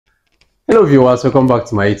Hello viewers, welcome back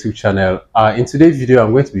to my YouTube channel. In today's video,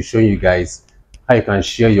 I'm going to be showing you guys how you can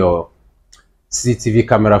share your CCTV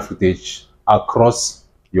camera footage across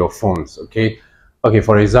your phones. Okay,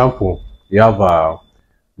 for example, you have the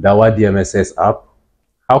DMSS app.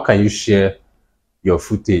 How can you share your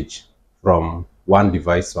footage from one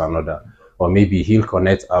device to another? Or maybe He'll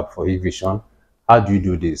Connect app for Vision. How do you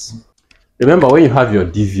do this? Remember, when you have your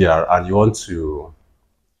DVR and you want to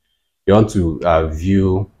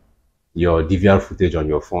view your DVR footage on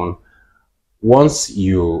your phone, once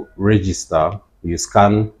you register, you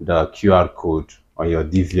scan the QR code on your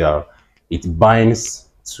DVR, it binds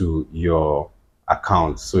to your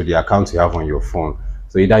account, so the account you have on your phone.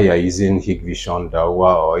 So either you are using Hikvision,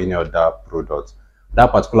 Dawa, or any other product,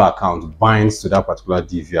 that particular account binds to that particular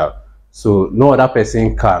DVR, so no other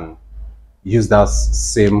person can use that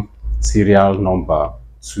same serial number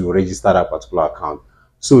to register that particular account.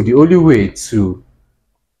 So the only way to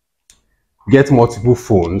get multiple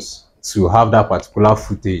phones to have that particular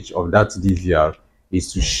footage of that DVR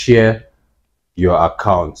is to share your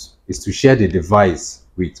account, is to share the device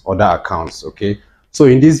with other accounts. Okay, so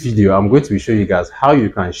in this video, I'm going to be showing you guys how you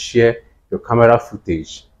can share your camera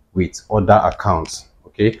footage with other accounts.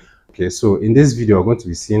 Okay, so in this video, I'm going to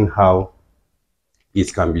be seeing how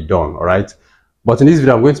it can be done. All right, but in this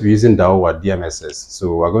video, I'm going to be using DMSS.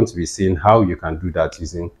 So we're going to be seeing how you can do that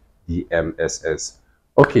using DMSS.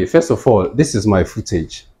 Okay, first of all, this is my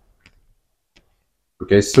footage.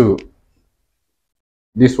 Okay, so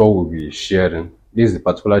this is what we'll be sharing. This is the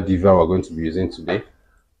particular DVR we're going to be using today.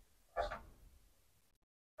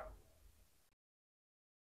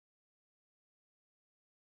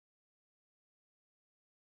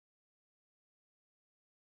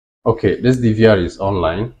 Okay, this DVR is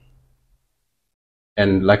online,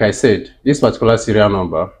 and like I said, this particular serial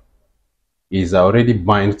number is already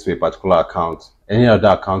bind to a particular account. Any other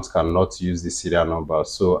account cannot use this serial number.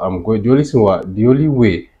 So I'm going, the only thing we're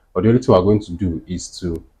going to do is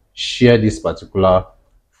to share this particular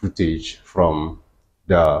footage from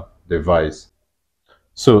the device.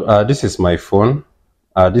 So this is my phone.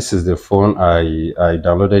 This is the phone. I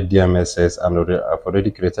downloaded DMSS, and I've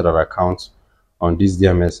already created an account on this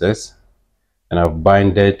DMSS, and I've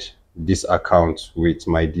binded this account with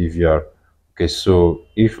my DVR. Okay, so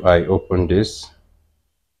if I open this,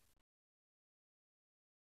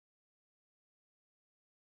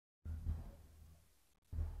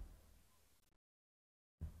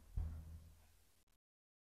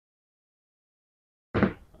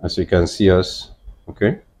 as you can see us.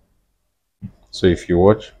 Okay, so if you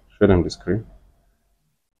watch, show them the screen.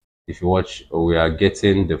 If you watch, we are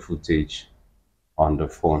getting the footage on the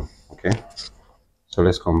phone. Okay, so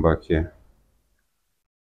let's come back here.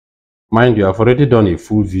 Mind you, I've already done a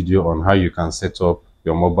full video on how you can set up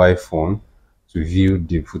your mobile phone to view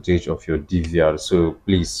the footage of your DVR. So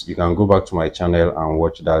please, you can go back to my channel and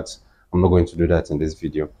watch that. I'm not going to do that in this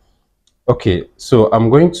video. Okay, so we're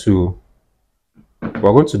going to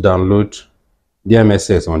download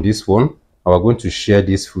DMSS on this phone, and we're going to share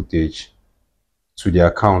this footage to the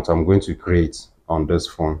account I'm going to create on this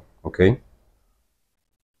phone. Okay,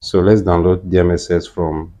 so let's download DMSS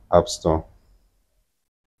from App Store.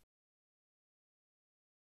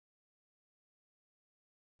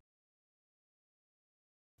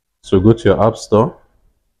 So go to your App Store.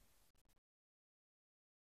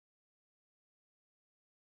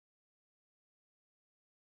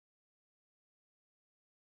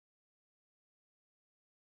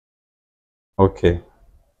 Okay,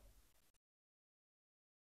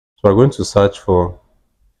 so we're going to search for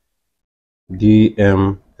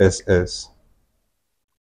DMSS.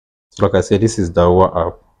 So like I said, this is Dawa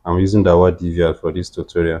app. I'm using Dawa DVR for this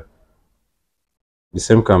tutorial. The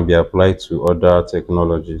same can be applied to other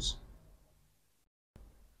technologies.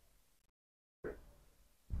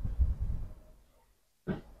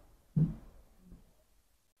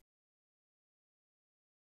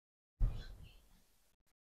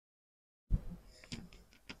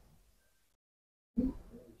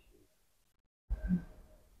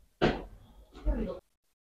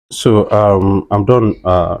 So I'm done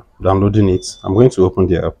downloading it. I'm going to open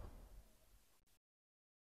the app.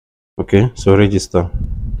 Okay, so register.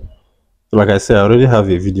 So like I said, I already have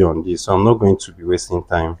a video on this, so I'm not going to be wasting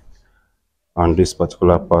time on this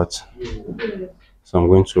particular part. So I'm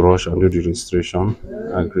going to rush and do the registration.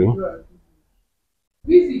 Agree.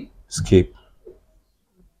 Skip.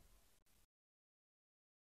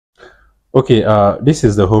 Okay, this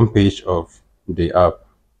is the home page of the app.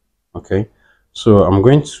 Okay, so I'm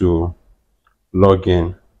going to log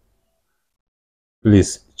in.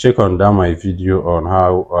 Please check on down my video on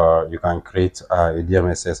how you can create a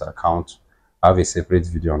DMSS account I have a separate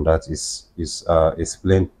video on that. Is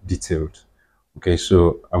explained detailed. Okay,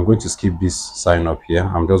 so I'm going to skip this sign up here.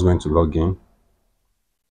 I'm just going to log in.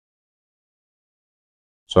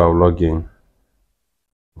 So I'll log in.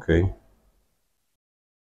 Okay.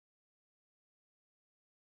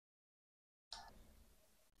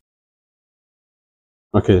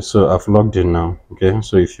 Okay, so I've logged in now. Okay,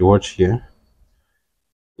 so if you watch here,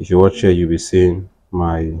 you'll be seeing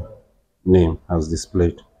my name as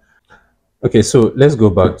displayed. Okay, so let's go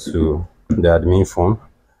back to the admin phone.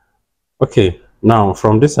 Okay, now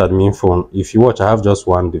from this admin phone, if you watch, I have just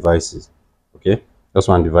one device. Okay, just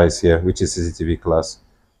one device here, which is CCTV class.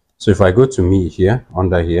 So if I go to me here,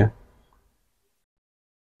 under here,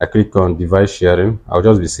 I click on device sharing, I'll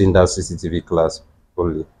just be seeing that CCTV class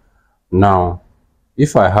only. Now,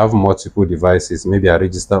 if I have multiple devices, maybe I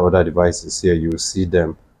register other devices here, you see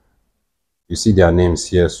them, you see their names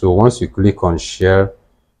here. So once you click on share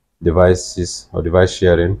devices or device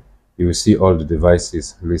sharing, you will see all the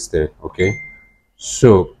devices listed. Okay,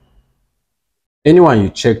 so anyone you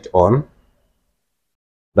checked on,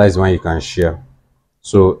 that is when you can share.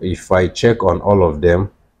 So if I check on all of them,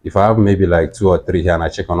 if I have maybe like 2 or 3 here and I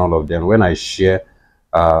check on all of them, when I share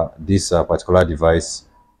this particular device,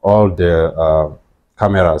 all the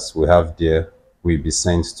cameras we have there will be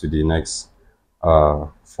sent to the next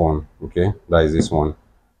phone. Okay, that is this one.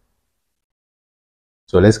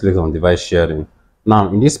 So let's click on device sharing. Now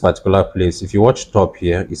in this particular place, if you watch top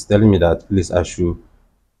here, it's telling me that please I should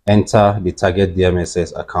enter the target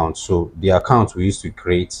DMSS account. So the account we used to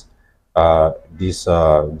create this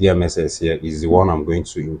DMSS here is the one I'm going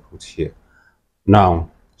to input here. Now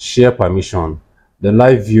share permission, the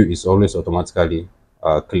live view is always automatically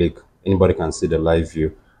click. Anybody can see the live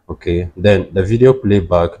view. Okay, then the video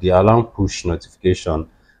playback, the alarm push notification,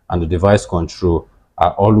 and the device control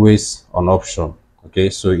are always on option. Okay,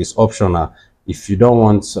 so it's optional. If you don't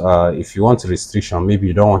want if you want restriction, maybe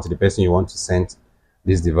you don't want the person you want to send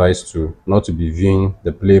this device to not to be viewing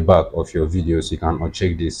the playback of your videos, you can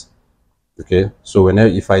uncheck this. Okay, so whenever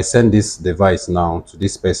if I send this device now to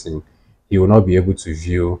this person, he will not be able to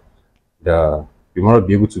view the you will not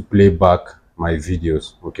be able to play back my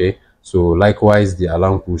videos. Okay, so likewise the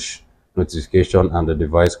alarm push notification and the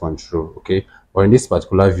device control. Okay, but in this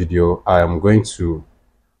particular video I am going to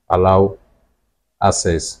allow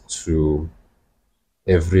access to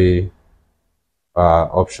every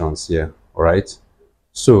options here. All right,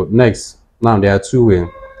 so next, now there are 2 ways.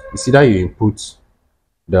 It's either you input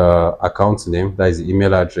the account name, that is the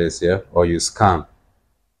email address here, or you scan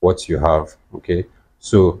what you have. Okay,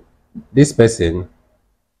 so this person,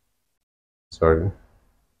 sorry,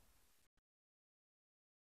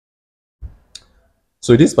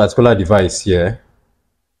 so this particular device here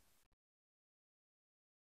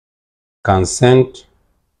can send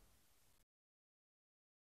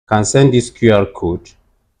this QR code,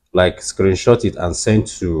 like screenshot it and send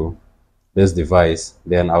to this device.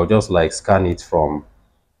 Then I'll just like scan it from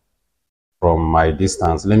my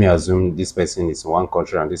distance. Let me assume this person is in one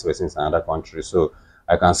country and this person is in another country, so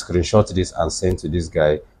I can screenshot this and send to this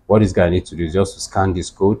guy. What this guy needs to do is just to scan this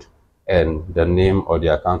code and the name or the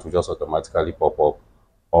account will just automatically pop up,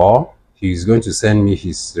 or he's going to send me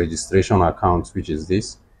his registration account, which is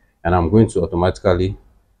this, and I'm going to automatically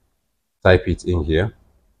type it in here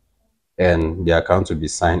and the account will be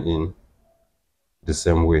signed in the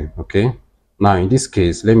same way. Okay, now in this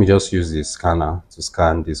case, let me just use the scanner to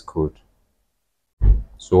scan this code.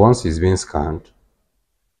 So once it's been scanned,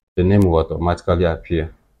 the name will automatically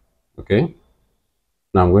appear. Okay,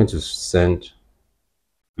 now I'm going to send,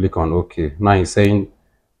 click on OK. Now it's saying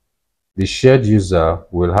the shared user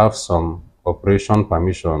will have some operation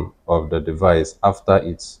permission of the device after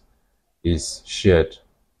it is shared.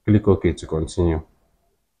 Click OK to continue.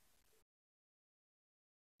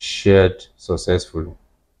 Shared successfully.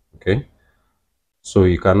 Okay, so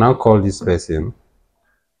you can now call this person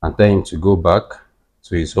and tell him to go back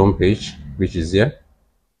to his home page, which is here,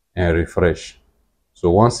 and refresh. So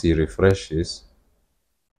once he refreshes,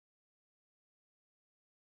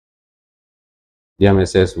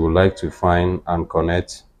 DMSS would like to find and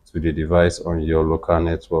connect to the device on your local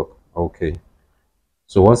network. Okay,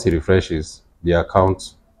 so once he refreshes, the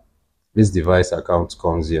account, this device account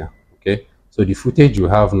comes here. Okay, so the footage you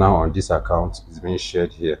have now on this account is being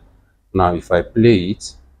shared here. Now if I play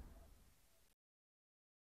it,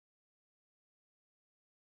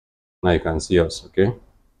 now you can see us. Okay,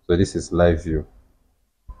 so this is live view,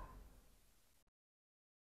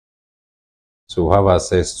 so we have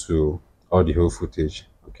access to all the whole footage.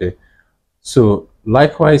 Okay, so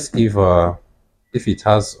likewise, if it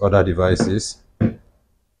has other devices,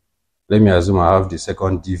 let me assume I have the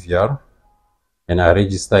second DVR. and I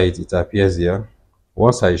register it, it appears here.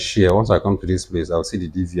 Once I come to this place, I'll see the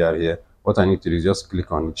DVR here. What I need to do is just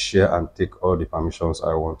click on it, share, and take all the permissions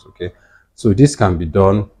I want. Okay, so this can be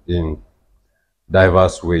done in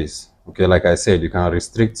diverse ways. Okay, like I said, you can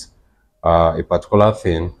restrict a particular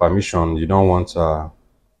thing, permission. You don't want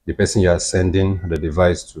the person you are sending the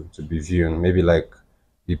device to be viewing. Maybe like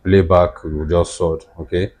the playback you just saw.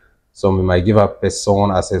 Okay, so we might give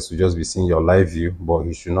someone access to just be seeing your live view, but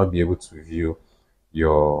he should not be able to view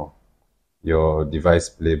your device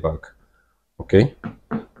playback. Okay,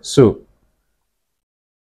 so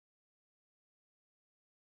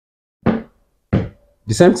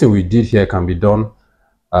the same thing we did here can be done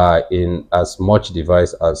in as much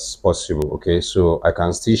device as possible. Okay, so I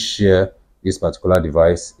can still share this particular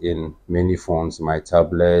device in many phones, my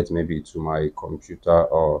tablet, maybe to my computer,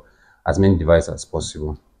 or as many devices as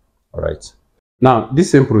possible. All right, now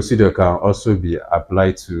this same procedure can also be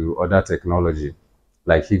applied to other technology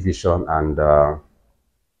like heat vision and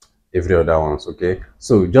every other ones. Okay,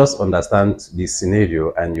 so just understand the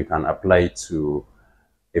scenario and you can apply it to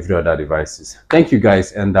every other devices. Thank you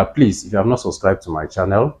guys, and please, if you have not subscribed to my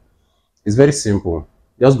channel, it's very simple.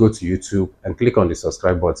 Just go to YouTube and click on the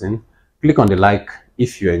subscribe button, click on the like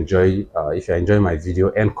if you enjoy my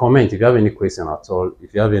video, and comment if you have any question at all.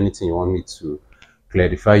 If you have anything you want me to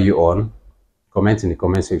clarify you on, comment in the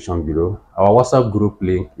comment section below. Our WhatsApp group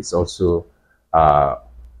link is also uh,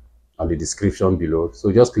 on the description below, so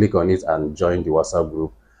just click on it and join the WhatsApp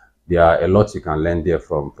group. There are a lot you can learn there,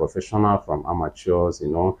 from professional, from amateurs.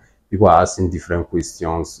 People are asking different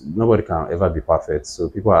questions. Nobody can ever be perfect, so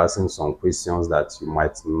people are asking some questions that you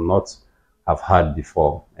might not have had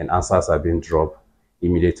before, and answers are being dropped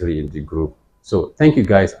immediately in the group. So thank you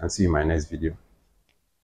guys, and see you in my next video.